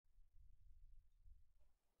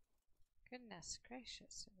Goodness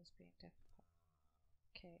gracious, it was being difficult.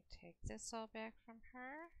 Okay, take this all back from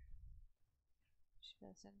her. She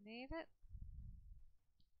doesn't need it.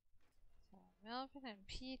 So, Melvin and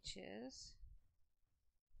Peaches.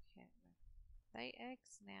 Can't lay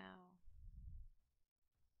eggs now.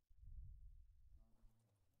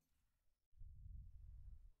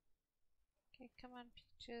 Okay, come on,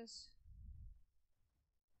 Peaches.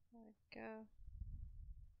 There we go.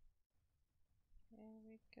 There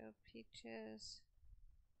we go, Peaches.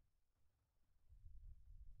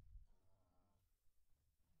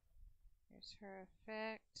 Here's her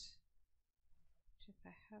effect. If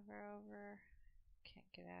I hover over, can't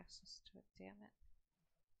get access to it, damn it.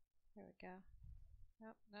 There we go.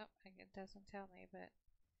 Nope, nope, it doesn't tell me, but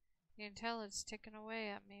you can tell it's ticking away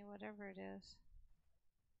at me, whatever it is.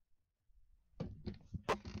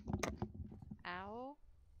 Ow.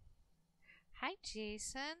 Hi,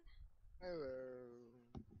 Jason. Hello.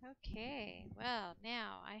 Okay, well,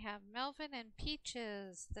 now I have Melvin and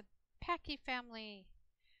Peaches, the Packy family.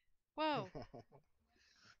 Whoa.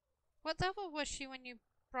 What level was she when you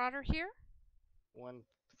brought her here?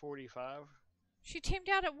 145. She tamed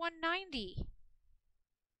out at 190.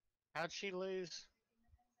 How'd she lose?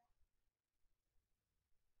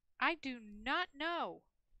 I do not know.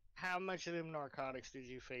 How much of them narcotics did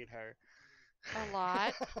you feed her? A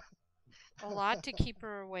lot. A lot to keep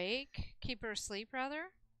her awake, keep her asleep,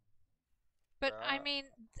 rather. But I mean,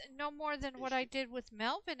 no more than what I did with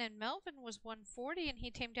Melvin, and Melvin was 140 and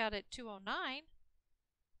he tamed out at 209.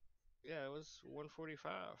 Yeah, it was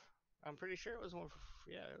 145. I'm pretty sure it was one.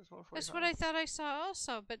 Yeah, it was 145. That's what I thought I saw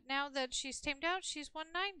also, but now that she's tamed out, she's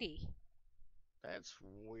 190. That's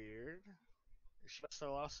weird. She must have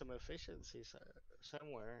lost some efficiency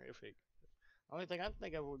somewhere. If it, only thing I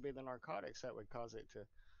think of would be the narcotics that would cause it to.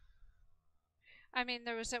 I mean,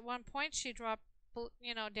 there was at one point she dropped,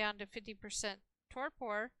 down to 50%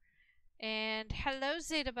 torpor. And hello,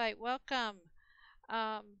 Zettabyte, welcome.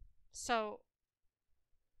 So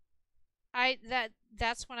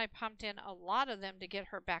that's when I pumped in a lot of them to get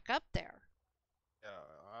her back up there.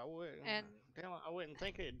 I wouldn't. And damn, I wouldn't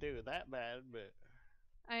think it'd do that bad, but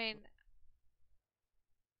I mean,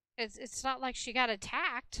 it's not like she got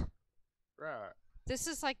attacked. Right. This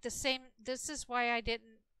is like the same. This is why I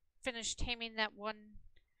didn't finish taming that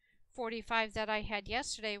 145 that I had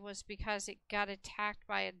yesterday, was because it got attacked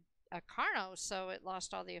by a Carno, so it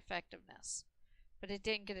lost all the effectiveness. But it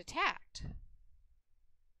didn't get attacked.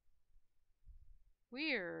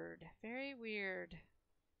 Weird. Very weird.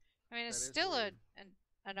 I mean, it's still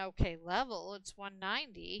an okay level. It's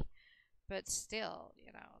 190. But still,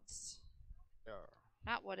 it's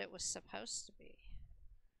not what it was supposed to be.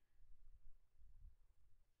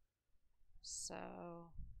 So,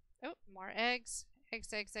 oh, more eggs.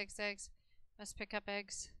 Eggs, eggs, eggs, eggs. Must pick up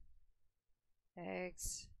eggs.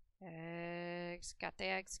 Eggs. Eggs. Got the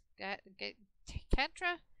eggs.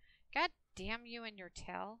 Kendra? God damn you and your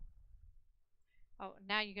tail. Oh,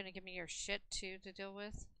 now you're going to give me your shit, too, to deal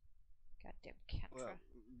with? Goddamn Kendra. Well,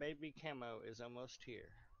 baby Camo is almost here.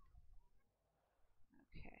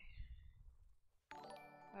 Okay.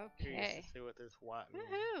 Curious to see what this white means.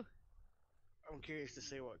 Woohoo! I'm curious to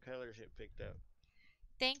see what colors it picked up.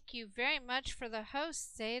 Thank you very much for the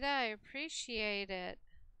host, Zeta. I appreciate it.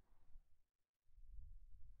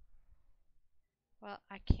 Well,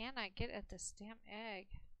 I cannot get at this damn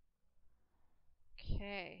egg.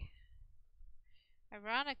 Okay.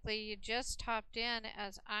 Ironically, you just hopped in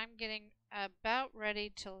as I'm getting about ready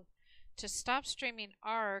to stop streaming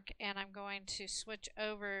Ark, and I'm going to switch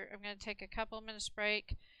over. I'm going to take a couple of minutes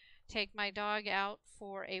break, take my dog out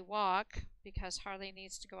for a walk because Harley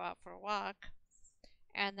needs to go out for a walk,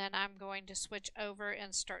 and then I'm going to switch over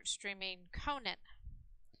and start streaming Conan,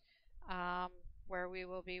 where we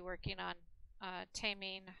will be working on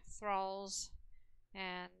taming thralls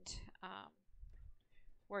and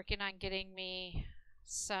working on getting me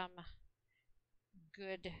some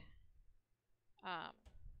good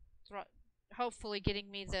hopefully getting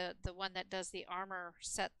me the one that does the armor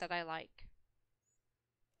set that I like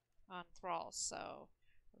on thralls. So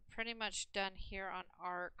we're pretty much done here on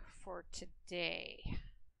Ark for today.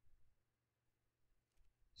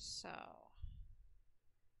 So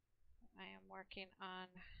I am working on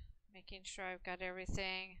making sure I've got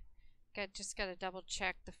everything. Just got to double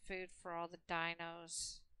check the food for all the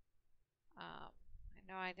dinos. I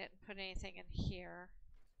know I didn't put anything in here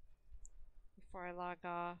before I log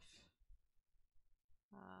off.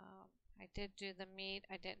 I did do the meat.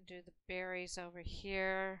 I didn't do the berries over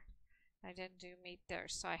here. I didn't do meat there.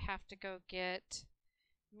 So I have to go get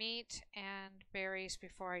meat and berries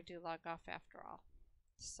before I do log off after all.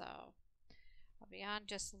 So I'll be on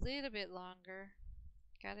just a little bit longer.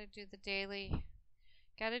 Gotta do the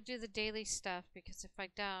daily stuff, because if I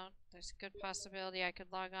don't, there's a good possibility I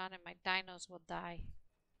could log on and my dinos will die.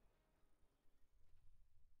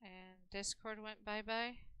 And Discord went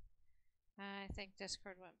bye-bye. I think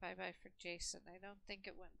Discord went bye-bye for Jason. I don't think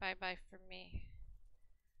it went bye-bye for me.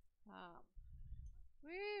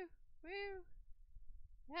 Woo! Woo!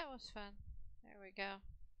 That was fun. There we go.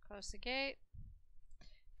 Close the gate.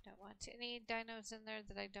 Don't want any dinos in there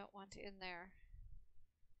that I don't want in there.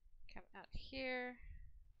 Come out here.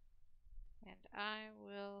 And I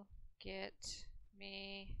will get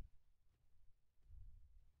me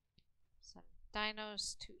some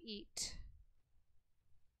dinos to eat.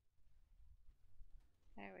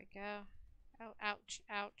 There we go. Oh, ouch,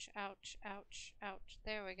 ouch, ouch, ouch, ouch.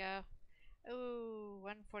 There we go. Ooh,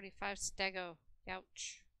 145 stego.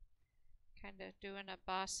 Ouch. Kinda doing a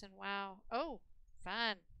boss and wow. Oh,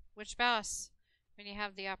 fun. Which boss? When you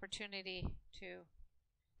have the opportunity to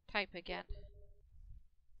type again.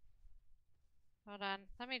 Hold on.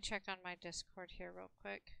 Let me check on my Discord here real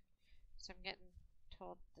quick. So I'm getting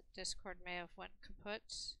told that Discord may have went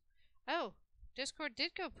kaput. Oh, Discord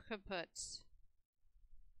did go kaput.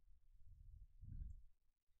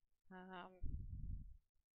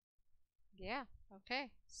 Yeah, okay.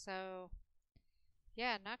 So,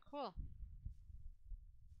 yeah, not cool.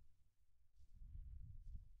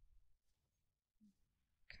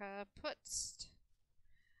 Kaput.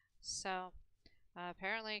 So,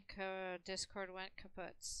 apparently Discord went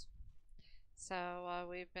kaput. So,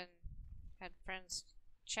 we've been had friends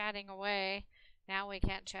chatting away. Now we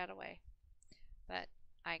can't chat away. But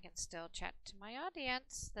I can still chat to my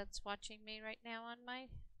audience that's watching me right now on my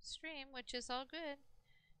stream, which is all good.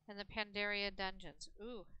 And the Pandaria dungeons.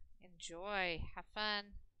 Ooh, enjoy. Have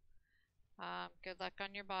fun. Good luck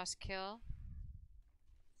on your boss kill.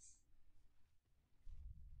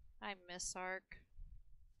 I miss Ark.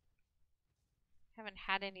 Haven't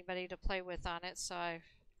had anybody to play with on it, so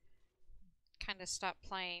I've kind of stopped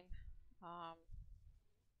playing. Oh,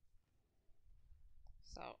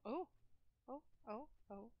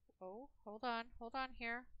 hold on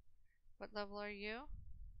here. What level are you?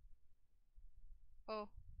 Oh,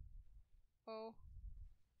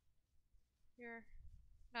 you're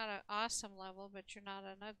not an awesome level, but you're not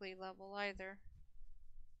an ugly level either.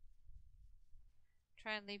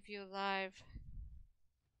 Try and leave you alive.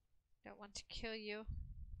 Don't want to kill you.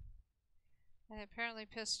 I apparently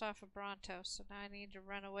pissed off a Bronto, so now I need to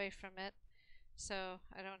run away from it so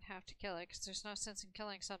I don't have to kill it, because there's no sense in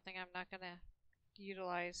killing something I'm not going to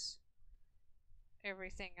utilize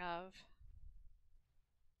everything of.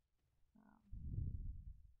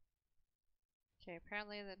 Okay,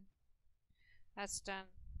 apparently that's done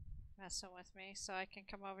messing with me, so I can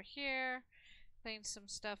come over here, clean some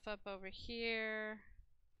stuff up over here.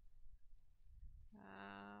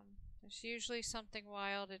 There's usually something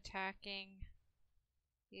wild attacking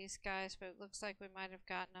these guys, but it looks like we might have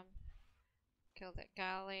gotten them. Kill that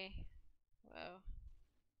galley. Whoa.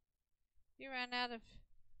 You ran out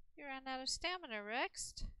of stamina,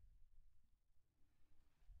 Rex.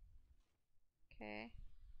 Okay.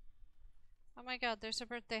 Oh my god, there's a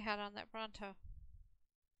birthday hat on that Bronto.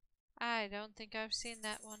 I don't think I've seen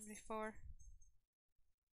that one before.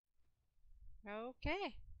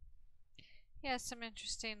 Okay. He has some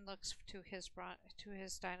interesting looks to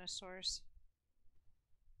his dinosaurs.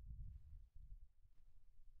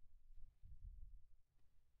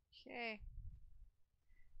 Okay.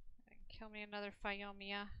 Kill me another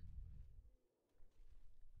Phiomia.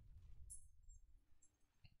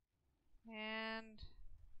 And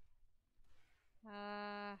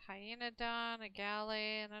Hyenodon, a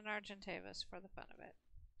Galley, and an Argentavis for the fun of it.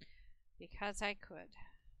 Because I could.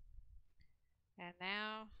 And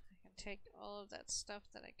now I can take all of that stuff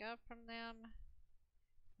that I got from them,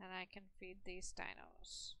 and I can feed these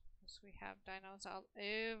dinos. Because we have dinos all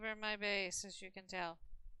over my base, as you can tell.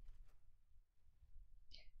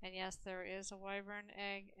 And yes, there is a wyvern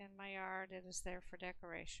egg in my yard. It is there for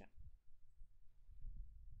decoration.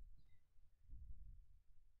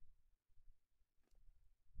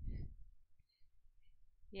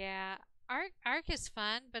 Yeah, Ark is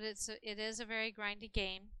fun, but it is a very grindy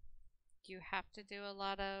game. You have to do a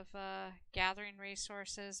lot of gathering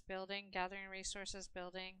resources, building.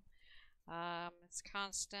 It's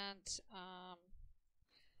constant.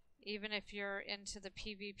 Even if you're into the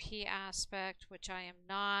PvP aspect, which I am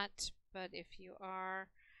not, but if you are,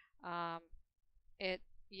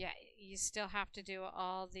 you still have to do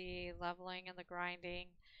all the leveling and the grinding,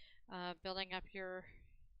 building up your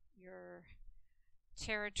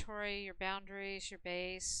territory, your boundaries, your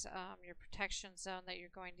base, your protection zone that you're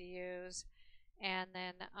going to use, And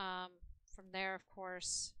then from there, of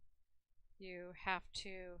course, you have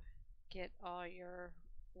to get all your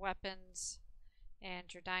weapons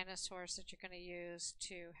and your dinosaurs that you're going to use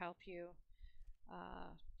to help you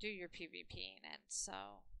do your PvPing. And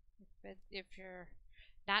so, if you're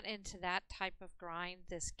not into that type of grind,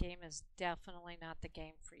 this game is definitely not the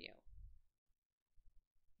game for you.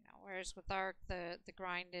 Whereas with Ark, the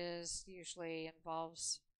grind is usually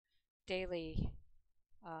involves daily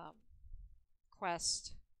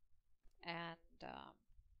quest and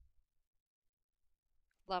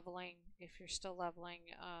leveling, if you're still leveling,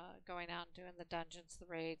 going out and doing the dungeons, the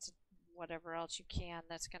raids, whatever else you can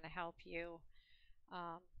that's going to help you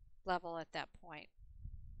level at that point.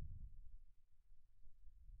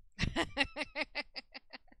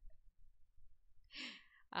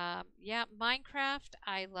 Yeah, Minecraft,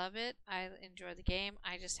 I love it. I enjoy the game.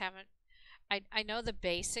 I just haven't, I know the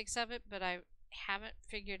basics of it, but I haven't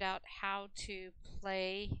figured out how to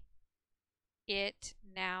play it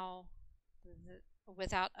now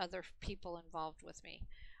without other people involved with me.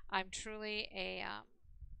 I'm truly a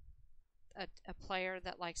player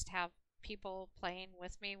that likes to have people playing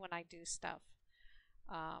with me when I do stuff.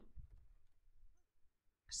 Um,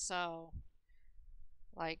 so,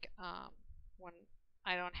 like, when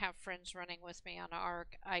I don't have friends running with me on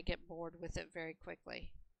Ark, I get bored with it very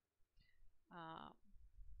quickly.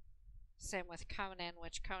 Same with Conan,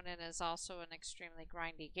 which Conan is also an extremely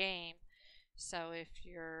grindy game. So if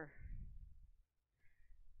you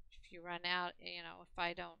run out, if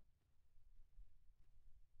I don't,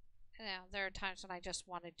 there are times when I just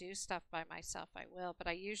want to do stuff by myself, I will, but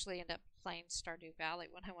I usually end up playing Stardew Valley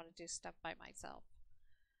when I want to do stuff by myself.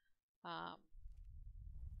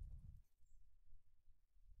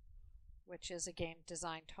 Which is a game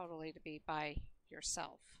designed totally to be by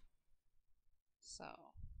yourself. So,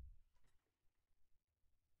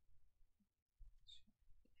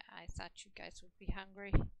 I thought you guys would be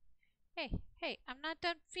hungry. Hey, I'm not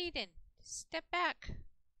done feeding. Step back.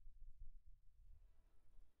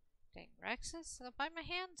 Dang Rexus, I'll bite my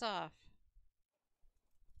hands off.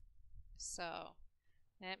 So,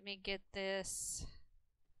 let me get this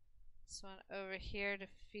one over here to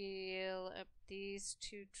fill up these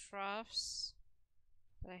two troughs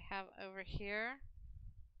that I have over here.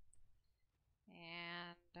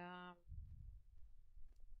 And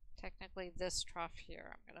technically this trough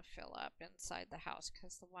here I'm going to fill up inside the house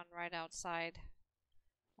because the one right outside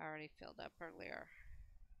I already filled up earlier.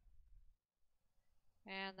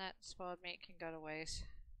 And that spoiled meat can go to waste.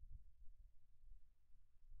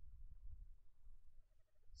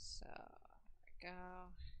 So, there we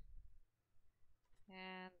go.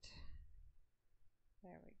 And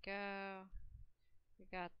there we go. We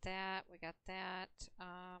got that. We got that.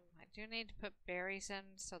 I do need to put berries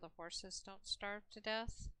in so the horses don't starve to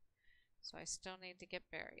death. So I still need to get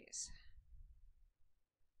berries.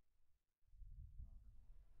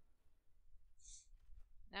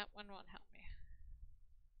 That one won't help me.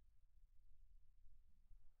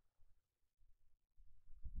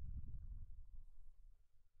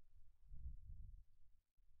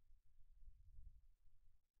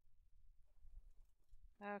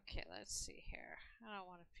 Okay, let's see here. I don't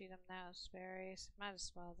want to feed them those berries. Might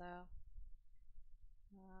as well, though.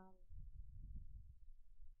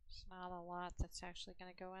 There's not a lot that's actually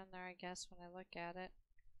going to go in there, I guess, when I look at it.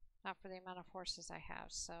 Not for the amount of horses I have,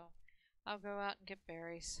 so I'll go out and get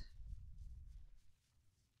berries.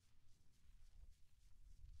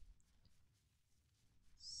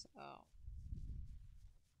 So,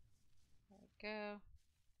 there we go.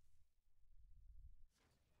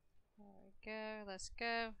 There we go. Let's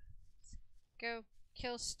go. Let's go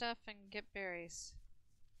kill stuff and get berries.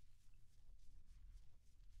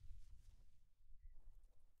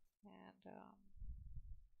 And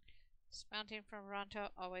dismounting from Ronto,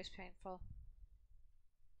 always painful.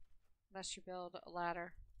 Unless you build a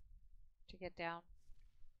ladder to get down.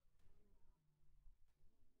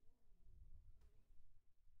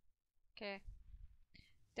 Okay.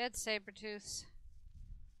 Dead saber-tooths.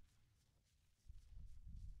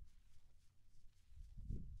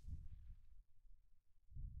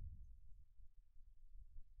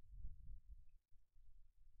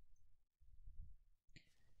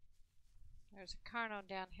 There's a Carno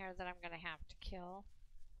down here that I'm going to have to kill.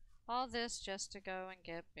 All this just to go and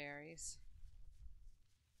get berries.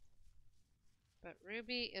 But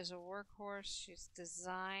Ruby is a workhorse. She's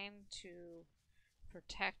designed to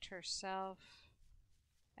protect herself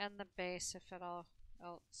and the base if it all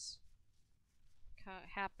else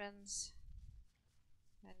happens.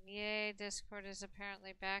 And yay, Discord is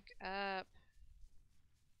apparently back up.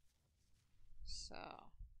 So,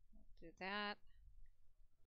 we'll do that.